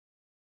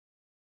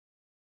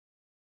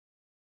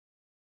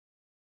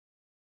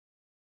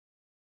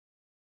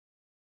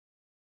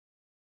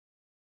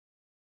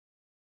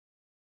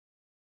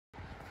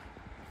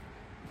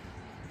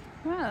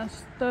Yeah,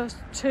 those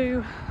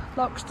 2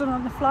 locks done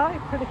on the flight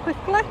pretty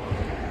quickly.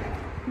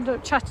 Ended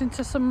up chatting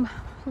to some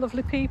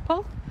lovely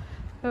people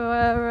who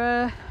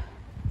are,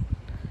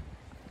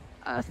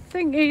 I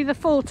think, either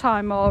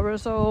full-time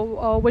moorers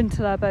or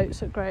winter their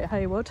boats at Great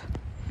Haywood.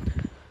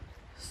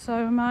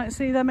 So we might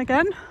see them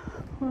again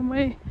when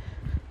we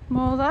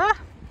moor there.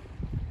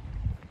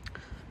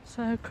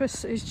 So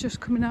Chris is just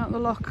coming out the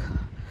lock,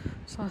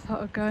 so I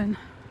thought I'd go and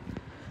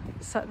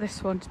set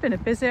this one. It's been a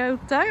busy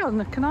old day on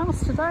the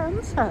canals today,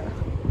 hasn't it?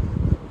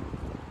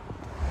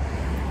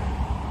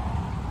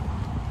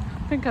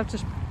 I think I've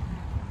just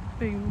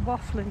been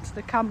waffling to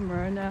the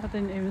camera and I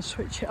didn't even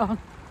switch it on.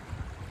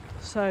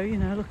 So, you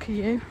know, look at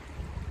you.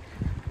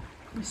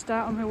 Missed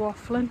out on my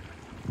waffling.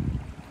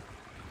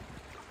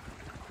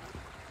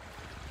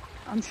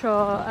 I'm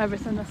sure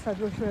everything I said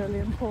was really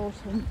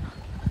important.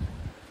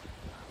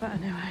 But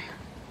anyway,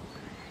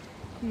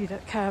 you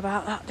don't care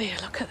about that, do you?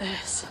 Look at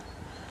this.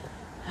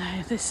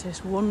 Hey, this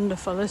is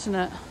wonderful, isn't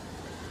it?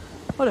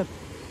 What a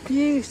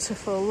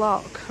beautiful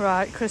lock.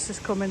 Right, Chris is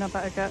coming, I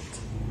better get.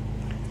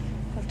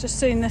 I've just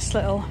seen this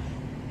little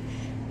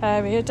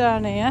area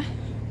down here.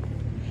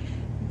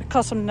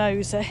 Because I'm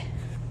nosy, I'm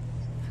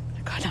going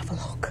to go and have a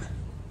look.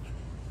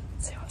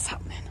 See what's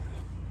happening.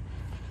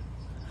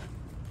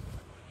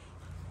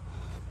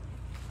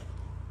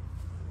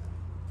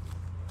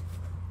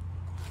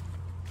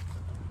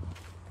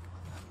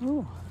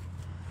 Oh,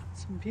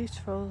 some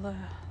beautiful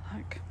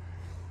like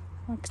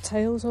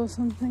tails or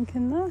something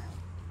in there.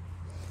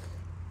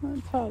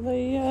 That's part of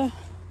the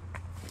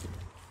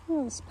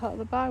well, that's part of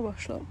the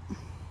bywash, look.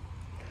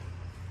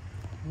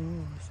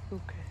 Oh,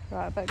 spooky.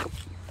 Right, I better go.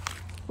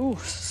 Oh,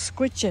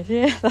 squidgy,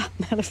 yeah, that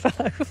nearly fell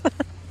over.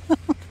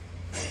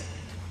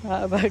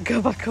 Right, I better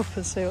go back up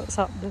and see what's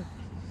happening.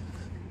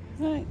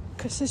 Right,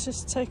 Chris is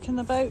just taking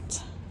the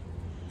boat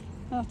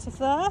out of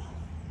there.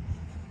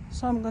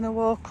 So I'm going to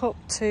walk up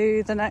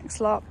to the next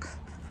lock,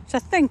 which I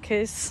think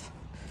is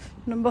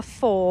number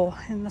 4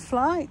 in the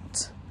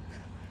flight.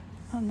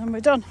 And then we're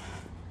done.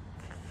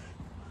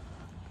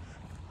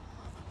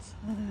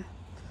 So,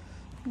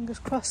 fingers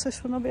crossed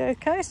this one will be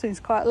okay. Seems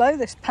quite low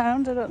this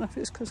pound. I don't know if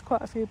it's because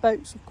quite a few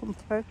boats have come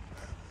through.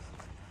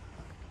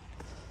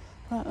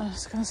 Right,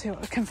 let's go and see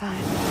what we can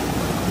find.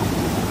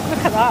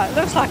 Look at that. It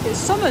looks like it's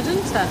summer,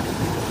 doesn't it?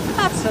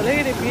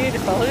 Absolutely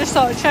beautiful. I just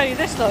thought I'd show you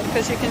this look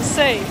because you can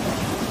see.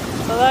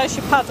 So there's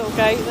your paddle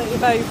gate that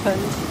you've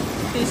opened.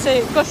 You see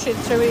it gushing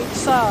through each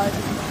side.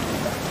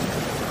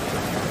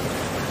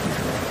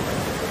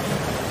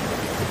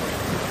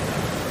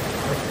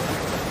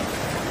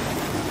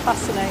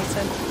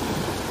 Fascinating.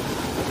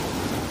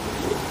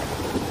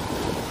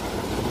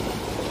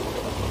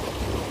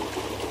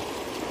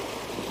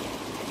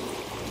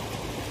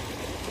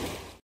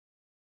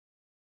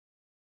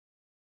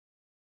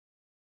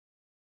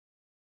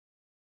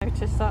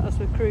 Notice that as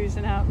we're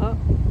cruising out, look.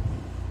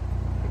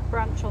 Big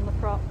branch on the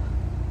prop.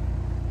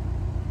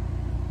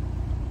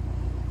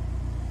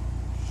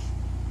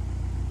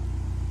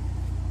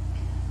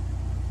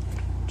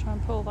 Try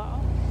and pull that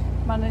off.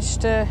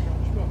 Managed to,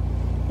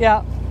 yeah,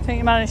 I think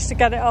you managed to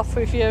get it off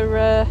with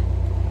your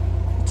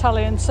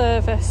Italian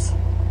service.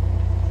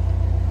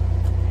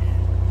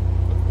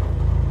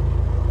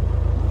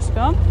 It's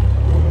gone.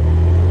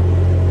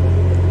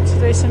 To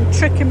do some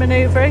tricky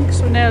manoeuvring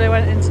because we nearly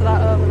went into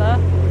that over there.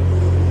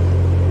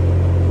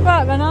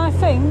 Right then, I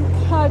think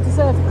I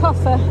deserve a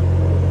coffee.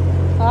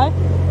 Hi?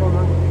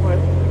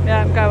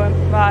 Yeah, I'm going.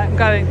 Right, I'm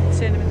going.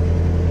 See you in a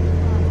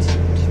minute.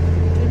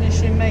 Right,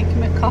 finishing making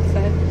my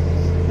coffee.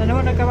 Then I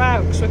want to go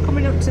out because we're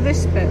coming up to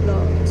this bit,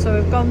 look. So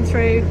we've gone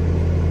through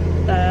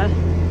there,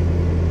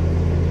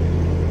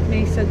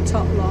 Meaford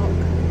top lock.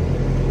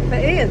 But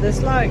here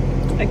there's like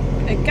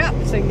a gap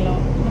thing, look.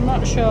 I'm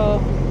not sure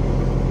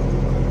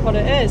what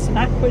it is, an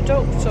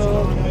aqueduct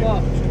or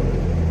what.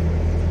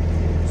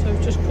 So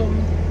we've just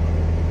come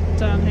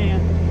down here.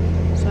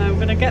 So we're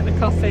going to get the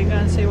coffee and go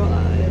and see what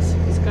that is.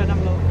 Let's go and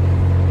have a look.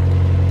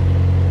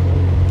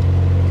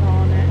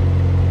 Darn it.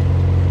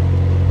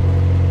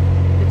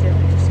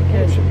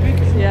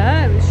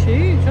 Yeah, it was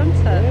huge, wasn't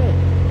it?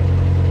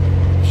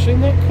 Yeah. Seen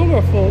that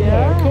colourful?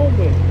 Yeah. It can't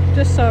be.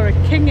 Just saw a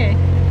kingy.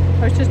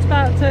 I was just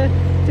about to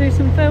do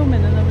some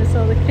filming and then we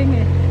saw the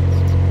kingy.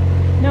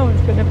 No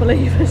one's going to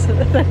believe us that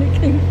there's any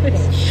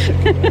kingfish.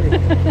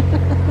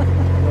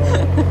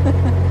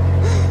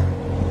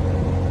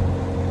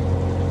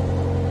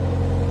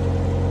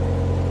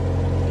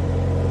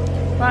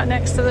 Right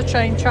next to the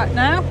train track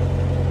now.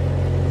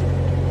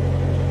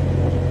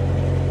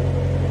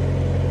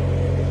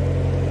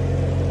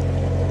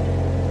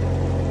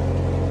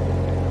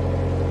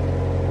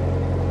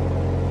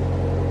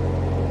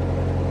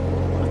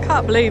 I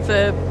can't believe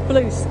the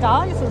blue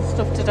skies and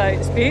stuff today.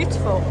 It's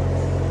beautiful.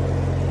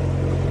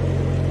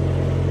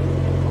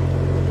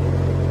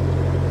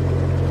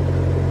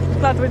 I'm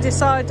glad we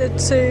decided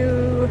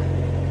to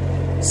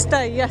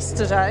stay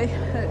yesterday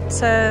at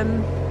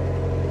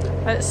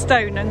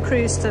Stone and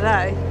cruise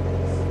today.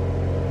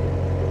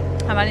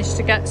 I managed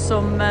to get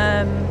some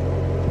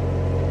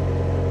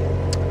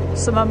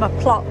some of my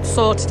plots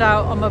sorted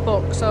out on my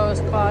book, so I was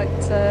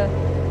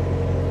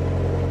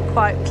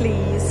quite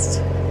pleased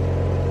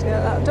to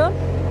get that done.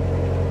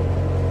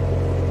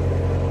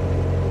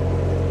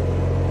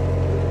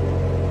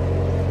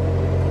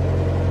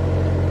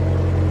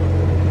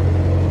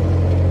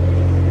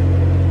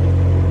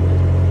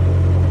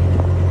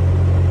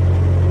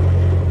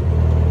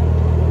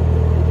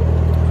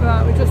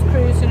 Right, we're just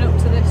cruising up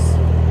to this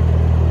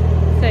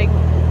thing,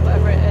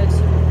 whatever it is.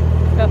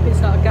 I hope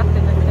it's not a gap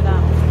in the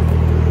canal.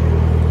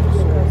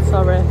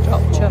 Sorry, I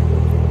dropped you.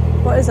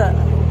 What is it? I don't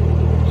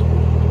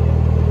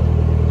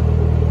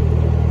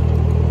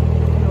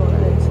know what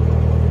it is.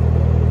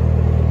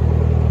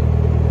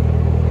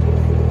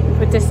 If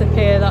we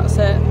disappear, that's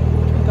it.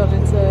 We've gone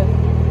into the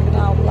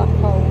canal black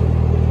hole.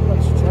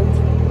 That's a tent. Do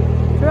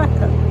you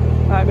reckon?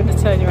 Right, I'm going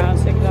to turn you around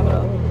so you can have a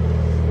look.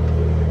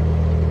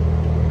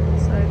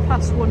 So,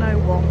 past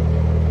 101.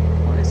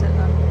 What is it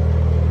then?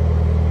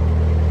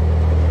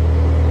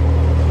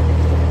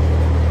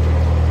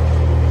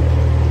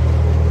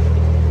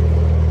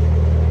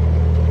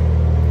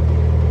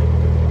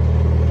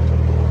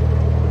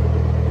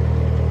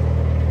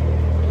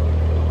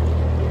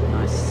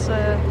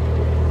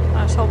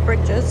 Nice old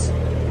bridges.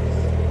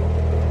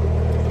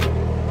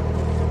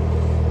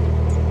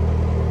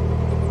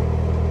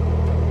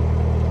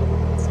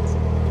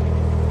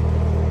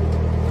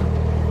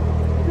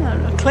 I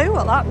have no clue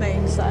what that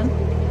means then.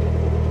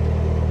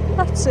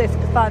 Let's see if we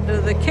can find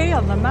the key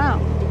on the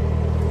map.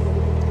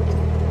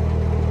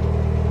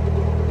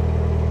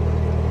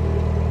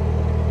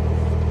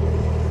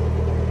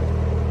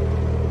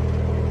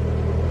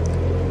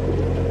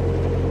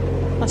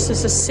 This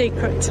is a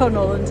secret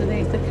tunnel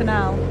underneath the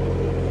canal.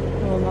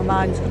 Oh, my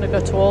mind's going to go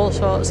to all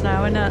sorts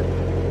now, isn't it?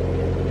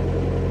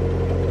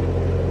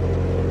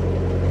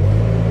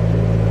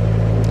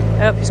 I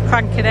hope he's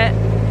cranking it.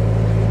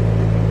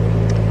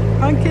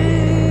 Crank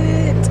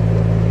it!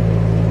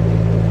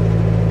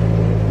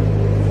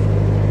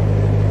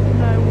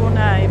 No,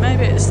 1A.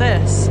 Maybe it's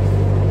this.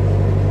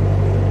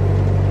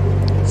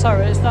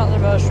 Sorry, it's not the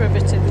most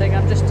riveting thing.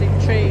 I'm just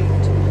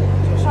intrigued.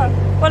 Oh,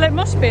 well, it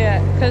must be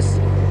it, because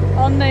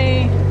on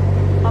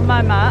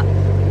my map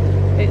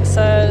it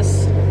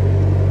says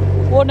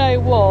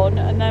 101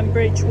 and then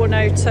bridge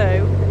 102,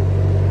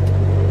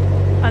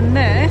 and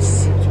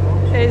this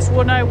is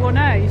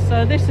 101A,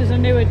 so this is a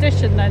new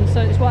addition then,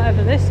 so it's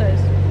whatever this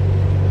is.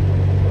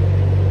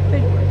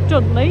 It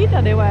doesn't lead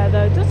anywhere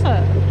though, does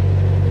it?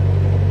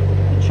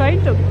 The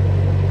train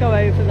doesn't go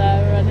over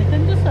there or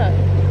anything, does it?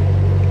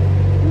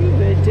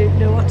 I don't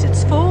know what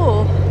it's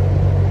for.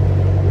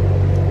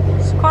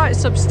 It's quite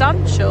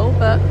substantial,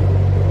 but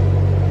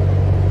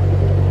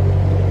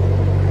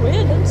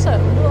weird, isn't it? I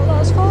wonder what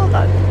that's for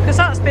then. Because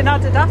that's been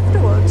added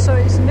afterwards, so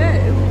it's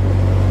new.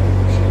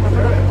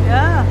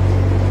 Yeah.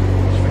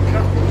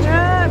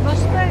 Yeah, it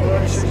must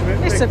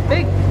be. It's a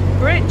big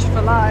bridge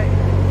for like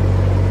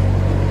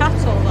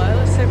cattle though.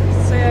 Let's see if we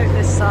can see out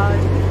this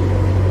side.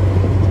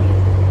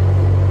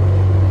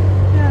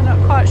 Yeah, not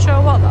quite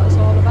sure what that's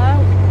all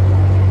about.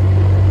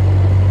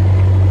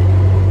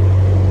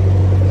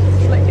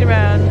 Flick you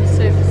around and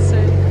see if we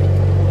see.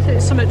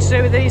 It's something to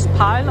do with these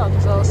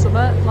pylons or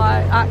something,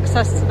 like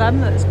access to them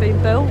that's been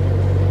built.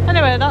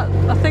 Anyway,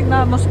 I think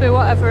that must be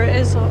whatever it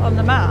is on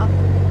the map.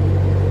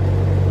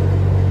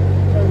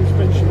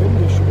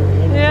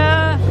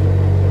 Yeah.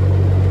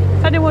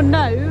 If anyone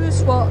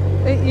knows what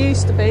it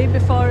used to be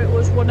before it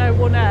was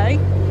 101A,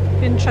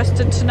 be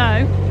interested to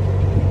know.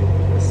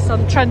 It's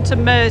on Trent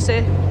and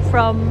Mersey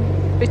from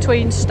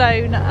between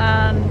Stone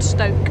and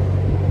Stoke.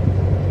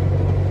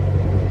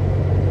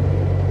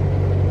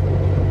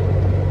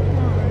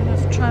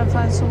 Try and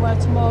find somewhere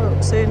to moor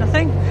up soon, I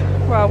think.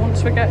 Well,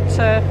 once we get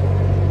to,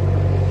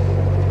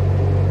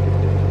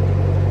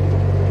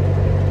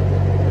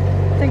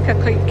 I think I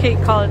keep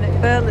calling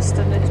it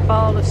Barlaston, it's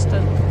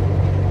Barlaston.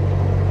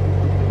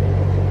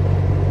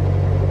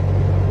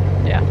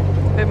 Yeah,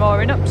 we'll be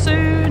mooring up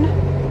soon.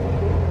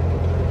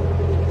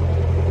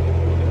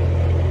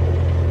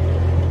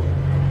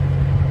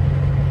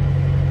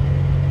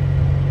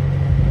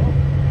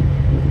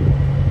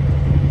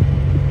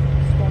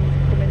 This one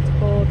coming to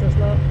Borders,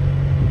 look.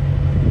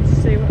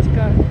 See what's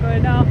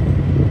going on.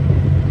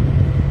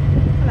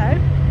 Hello.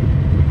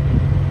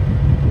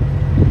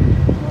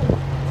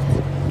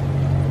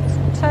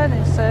 Some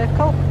turning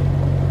circle.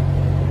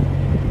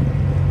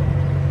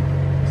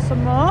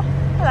 Some more.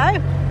 Hello.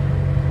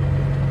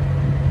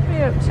 What are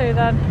you up to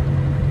then?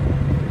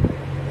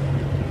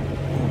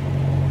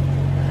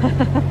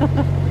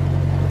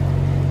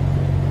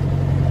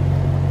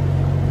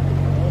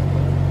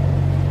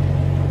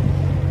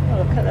 Oh,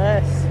 look at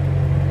this.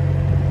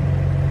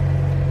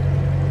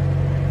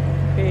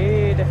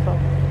 Beautiful.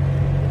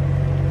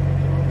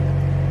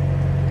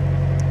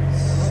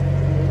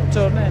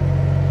 Stunning.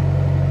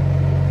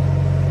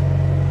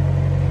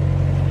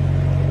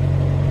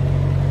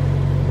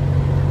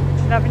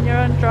 Should having your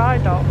own dry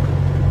dock.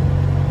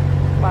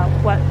 Well,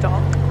 wet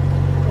dock.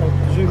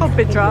 Could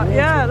be dry.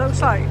 Yeah, it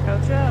looks like it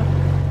could, yeah.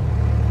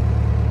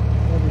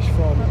 rubbish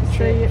frying up the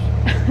chips.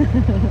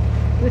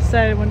 This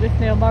day I wonder if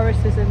Neil Morris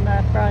is in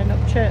there frying up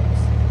chips.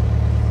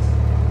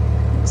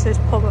 It's his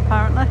pub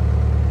apparently.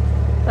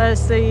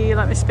 There's the,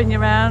 let me spin you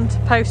around,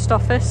 post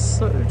office,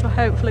 which we're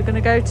hopefully going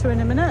to go to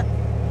in a minute.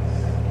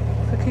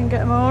 If we can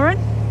get mooring.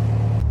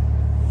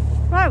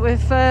 Right,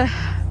 we've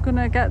going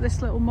to get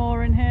this little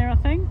mooring here, I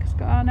think. It's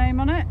got our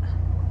name on it.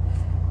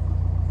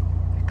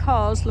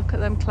 Because look at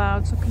them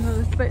clouds, looking a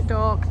little bit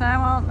dark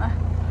now, aren't they?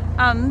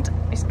 And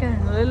it's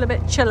getting a little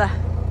bit chilly.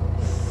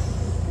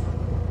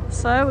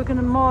 So we're going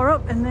to moor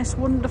up in this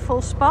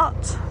wonderful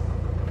spot.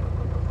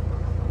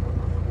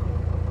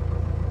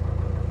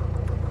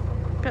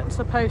 Get to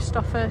the post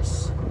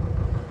office.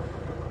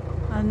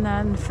 And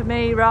then for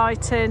me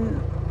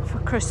writing, for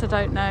Chris I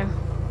don't know.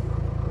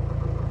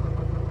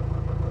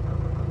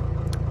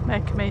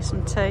 Making me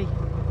some tea.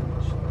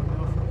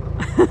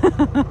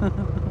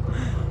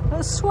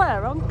 I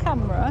swear on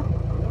camera.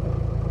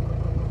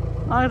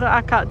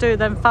 I can't do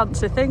them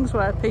fancy things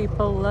where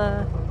people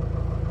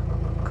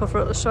cover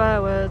up the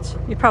swear words.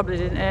 You probably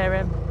didn't hear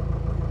him.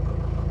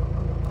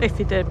 If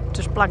you did,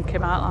 just blank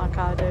him out like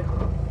I do.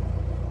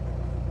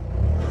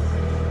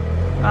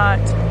 Right.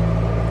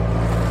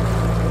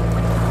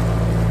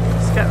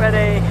 Let's get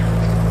ready.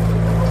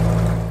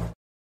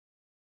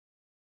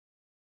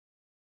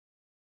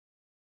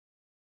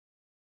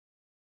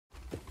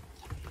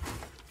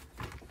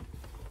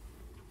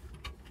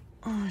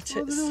 Right,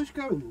 oh, they're always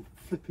going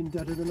flipping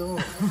deader than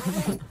I.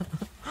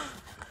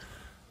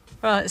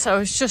 Right, so I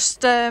was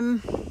just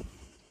filling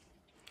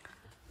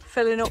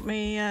up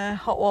my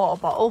hot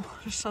water bottle.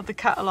 Just had the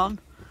kettle on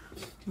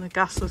and the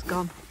gas was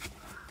gone.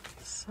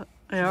 So,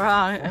 are you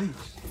alright? Nice.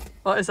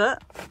 What is it?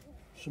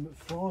 Something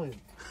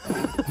flying.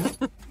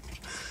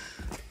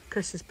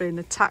 Chris has been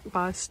attacked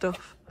by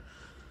stuff.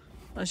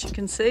 As you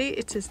can see,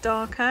 it is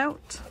dark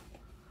out.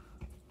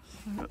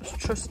 I've got his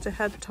trusty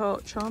head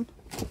torch on.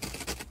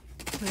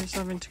 He's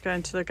having to go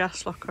into the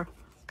gas locker.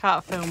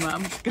 Can't film it,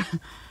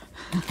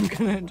 I'm going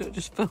to end up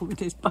just filming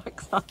his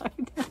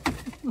backside.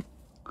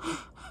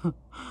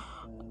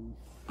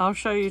 I'll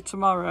show you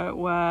tomorrow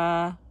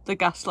where the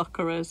gas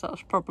locker is.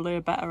 That's probably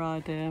a better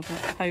idea,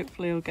 but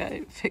hopefully he'll get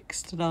it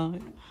fixed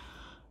tonight.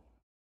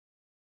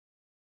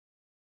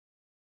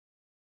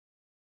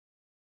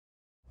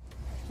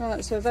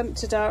 Right, so I've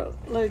emptied out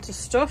loads of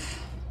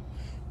stuff.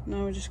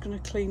 Now we're just going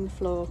to clean the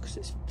floor because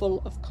it's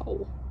full of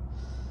coal.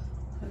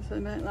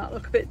 Hopefully make that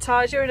look a bit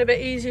tidier and a bit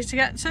easier to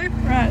get to.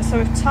 Right, so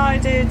we've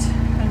tidied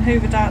and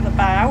hoovered out the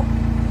bow.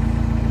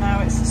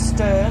 Now it's the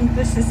stern.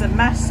 This is the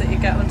mess that you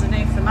get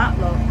underneath the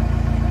matlock.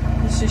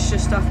 This is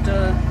just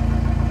after,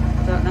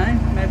 I don't know,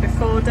 maybe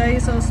 4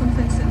 days or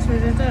something since we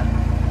did it.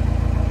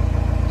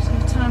 So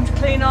time to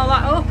clean all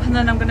that up, and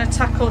then I'm going to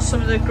tackle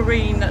some of the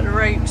green that the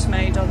ropes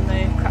made on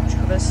the crotch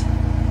covers.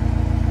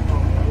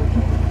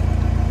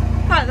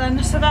 Right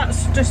then, so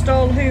that's just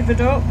all hoovered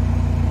up.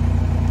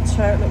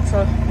 So it looks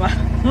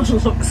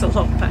looks a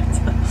lot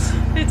better.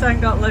 It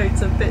ain't got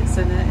loads of bits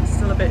in it, it's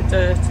still a bit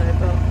dirty,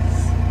 but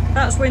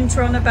that's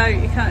winter on a boat,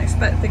 you can't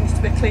expect things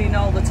to be clean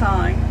all the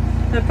time.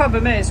 The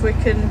problem is we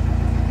can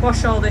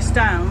wash all this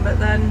down but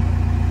then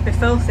be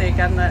filthy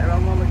again later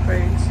on we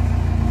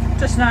cruise.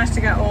 Just nice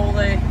to get all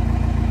the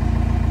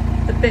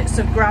bits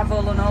of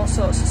gravel and all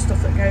sorts of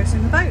stuff that goes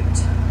in the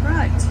boat.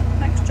 Right,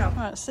 next job.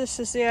 Right, so this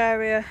is the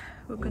area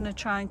we're going to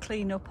try and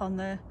clean up on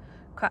the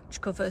crotch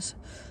covers.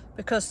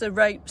 Because the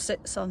rope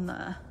sits on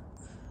there,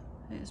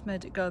 it's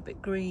made it go a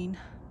bit green.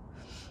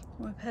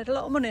 We paid a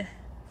lot of money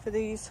for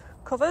these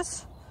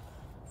covers,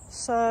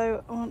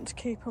 so I want to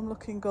keep them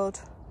looking good.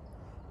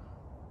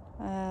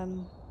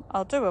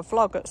 I'll do a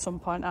vlog at some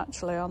point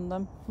actually on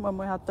them when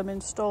we had them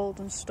installed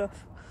and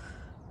stuff,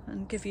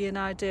 and give you an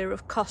idea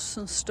of costs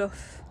and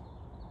stuff.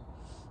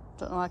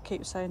 Don't know why I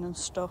keep saying and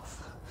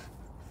stuff.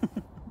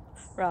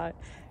 Right,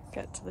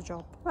 get to the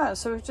job. Right,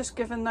 so we've just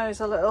given those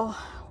a little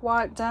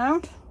wipe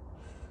down.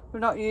 We've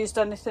not used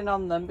anything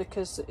on them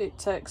because it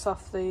takes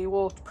off the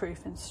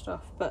waterproofing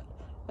stuff, but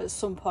at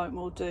some point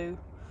we'll do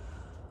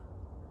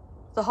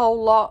the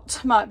whole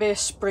lot. Might be a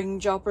spring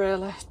job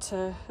really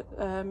to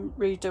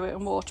redo it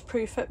and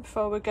waterproof it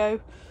before we go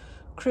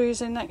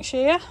cruising next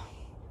year.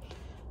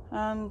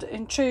 And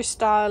in true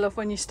style of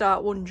when you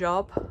start one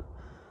job,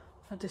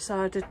 I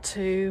decided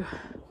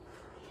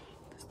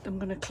I'm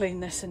going to clean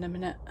this in a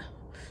minute.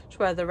 It's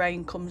where the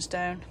rain comes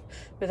down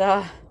with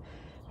our,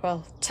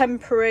 well,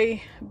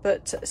 temporary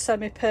but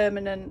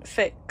semi-permanent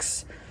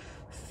fix.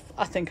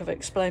 I think I've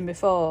explained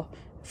before,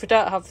 if we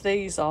don't have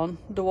these on,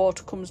 the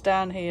water comes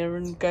down here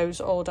and goes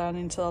all down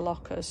into the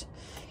lockers.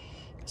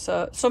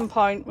 So at some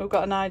point we've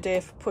got an idea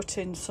for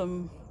putting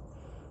some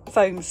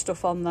foam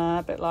stuff on there,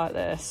 a bit like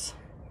this,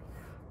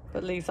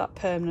 but leave that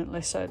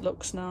permanently so it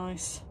looks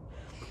nice.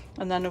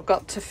 And then I've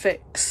got to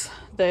fix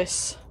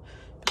this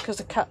because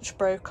the catch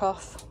broke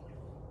off.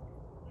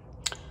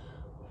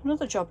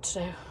 Another job to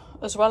do,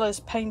 as well as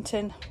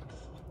painting.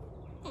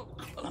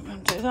 Let me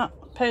do that.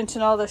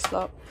 Painting all this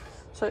lot.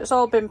 So it's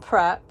all been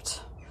prepped.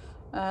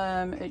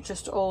 It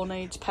just all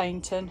needs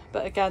painting.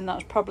 But again,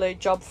 that's probably a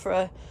job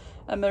for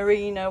a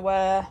marina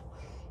where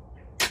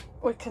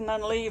we can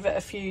then leave it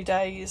a few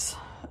days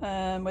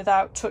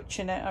without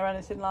touching it or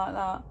anything like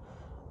that.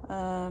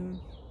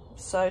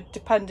 So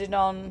depending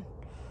on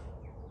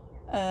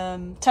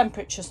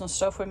temperatures and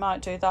stuff, we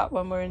might do that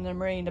when we're in the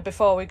marina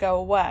before we go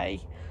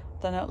away.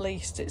 Then at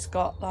least it's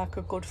got like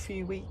a good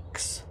few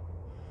weeks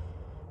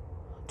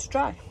to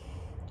dry.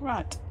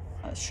 Right,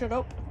 let's shut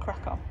up and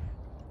crack on.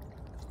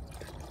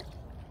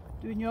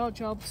 Doing your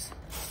jobs.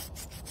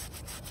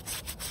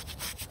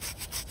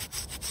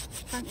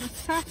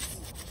 Thankless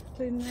task,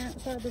 cleaning the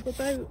outside of the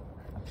boat.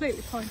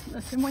 Completely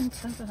pointless in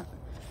winter, but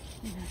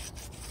you know.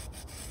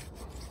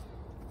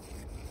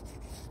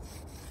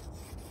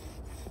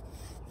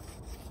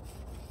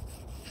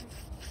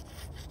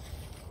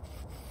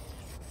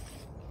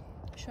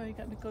 Sure you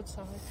get the good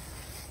side.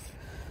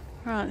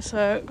 Right,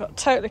 so got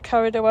totally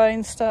carried away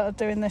and started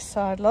doing this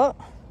side. Look,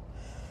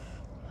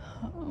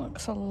 that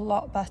looks a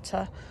lot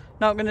better.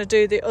 Not going to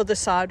do the other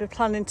side. We're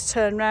planning to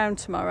turn round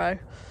tomorrow,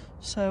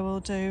 so we'll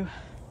do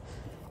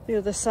the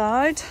other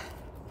side.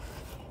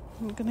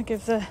 I'm going to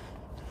give the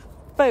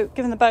boat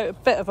a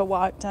bit of a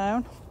wipe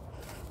down,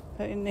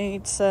 but it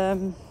needs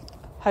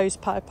hose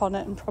pipe on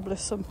it and probably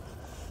some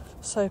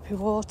soapy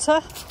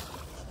water.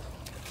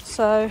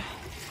 So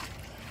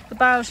the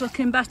bow's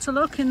looking better,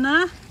 look in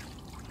there.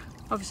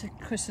 Obviously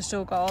Chris has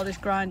still got all this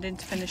grinding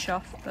to finish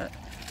off, but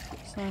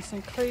it's nice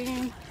and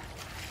clean.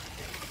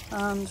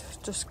 And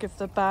just give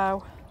the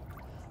bow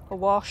a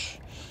wash.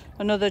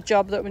 Another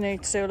job that we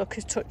need to do, look,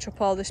 is touch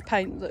up all this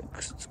paint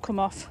that's come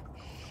off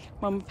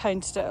when we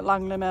painted it at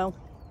Langley Mill.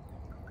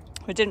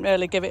 We didn't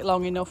really give it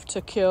long enough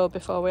to cure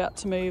before we had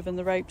to move, and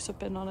the ropes have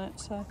been on it,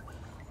 so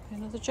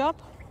another job.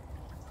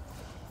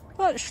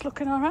 But she's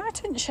looking all right,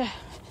 isn't she?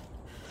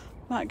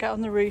 Might get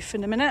on the roof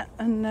in a minute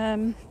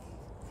and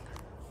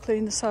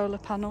clean the solar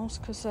panels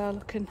because they're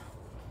looking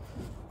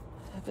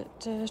a bit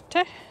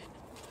dirty.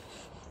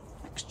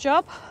 Next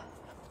job.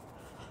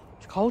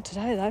 It's cold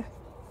today though.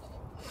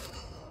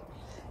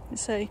 You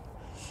see.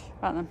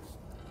 Right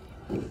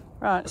then.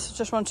 Right, so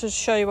just wanted to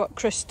show you what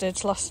Chris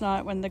did last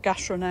night when the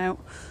gas ran out.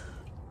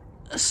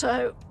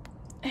 So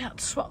he had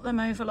to swap them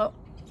over, look.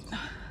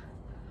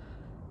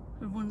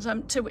 One's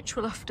empty, which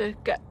we'll have to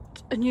get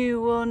a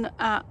new one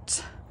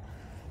at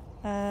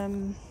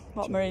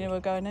what marina we're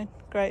going in?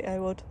 Great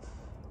Haywood.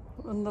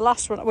 And the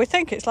last one, we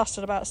think it's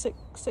lasted about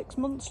six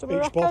months, do we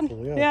reckon?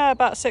 Bottle, yeah. Yeah,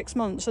 about 6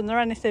 months, and they're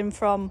anything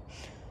from,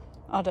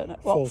 I don't know,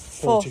 what,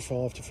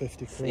 45 to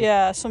 50 quid.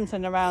 Yeah,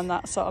 something around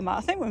that sort of amount.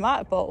 I think we might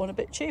have bought one a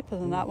bit cheaper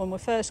than that when we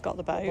first got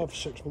the boat. About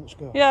 6 months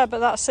gas. Yeah, but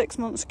that's 6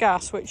 months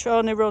gas, which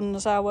only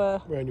runs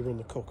our We only run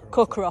the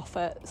cooker off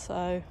it,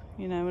 so,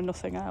 you know, and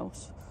nothing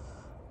else.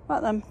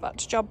 Right then, back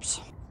to jobs.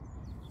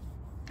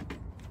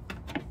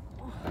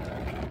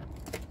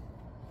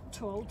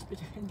 Too old to be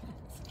doing this.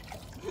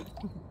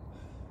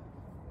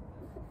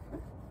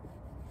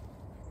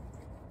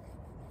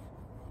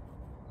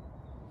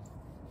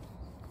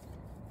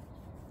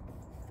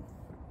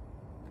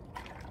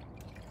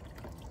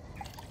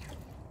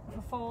 If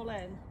I fall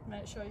in,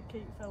 make sure you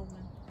keep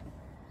filming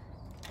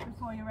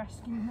before you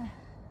rescue me.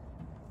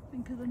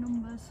 Think of the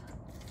numbers.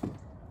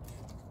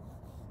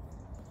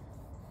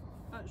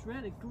 Oh, it's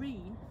really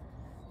green.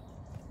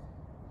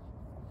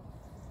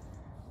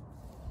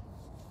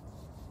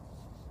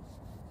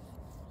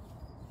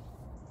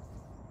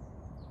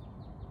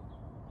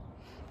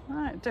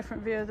 Right,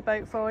 different view of the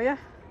boat for you.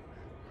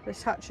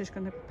 This hatch is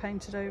going to be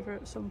painted over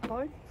at some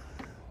point.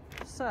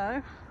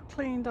 So,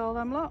 cleaned all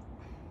them lot.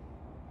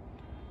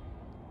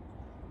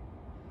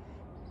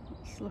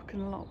 It's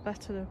looking a lot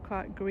better, they're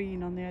quite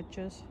green on the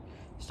edges.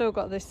 Still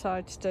got this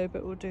side to do,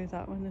 but we'll do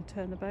that when they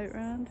turn the boat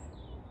round.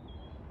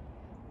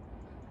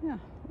 Yeah,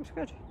 looks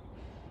good.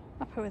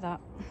 Happy with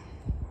that.